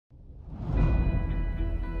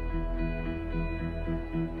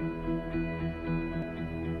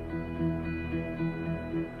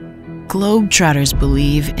Globetrotters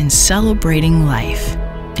believe in celebrating life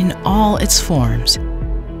in all its forms.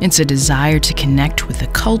 It's a desire to connect with the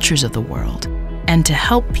cultures of the world and to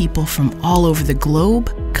help people from all over the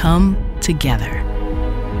globe come together.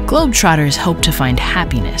 Globetrotters hope to find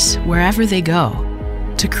happiness wherever they go,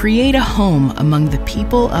 to create a home among the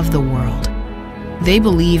people of the world. They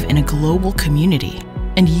believe in a global community,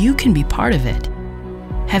 and you can be part of it.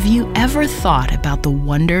 Have you ever thought about the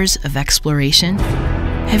wonders of exploration?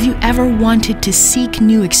 Have you ever wanted to seek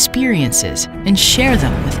new experiences and share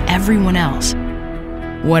them with everyone else?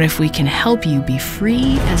 What if we can help you be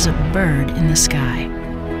free as a bird in the sky?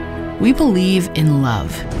 We believe in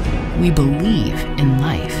love. We believe in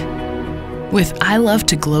life. With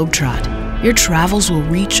ILuv2Globetrot, your travels will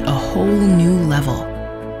reach a whole new level.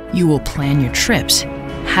 You will plan your trips,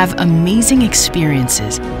 have amazing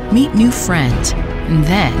experiences, meet new friends, and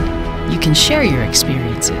then you can share your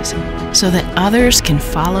experiences so that others can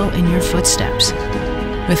follow in your footsteps.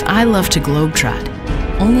 With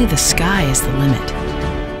ILuv2Globetrot, only the sky is the limit.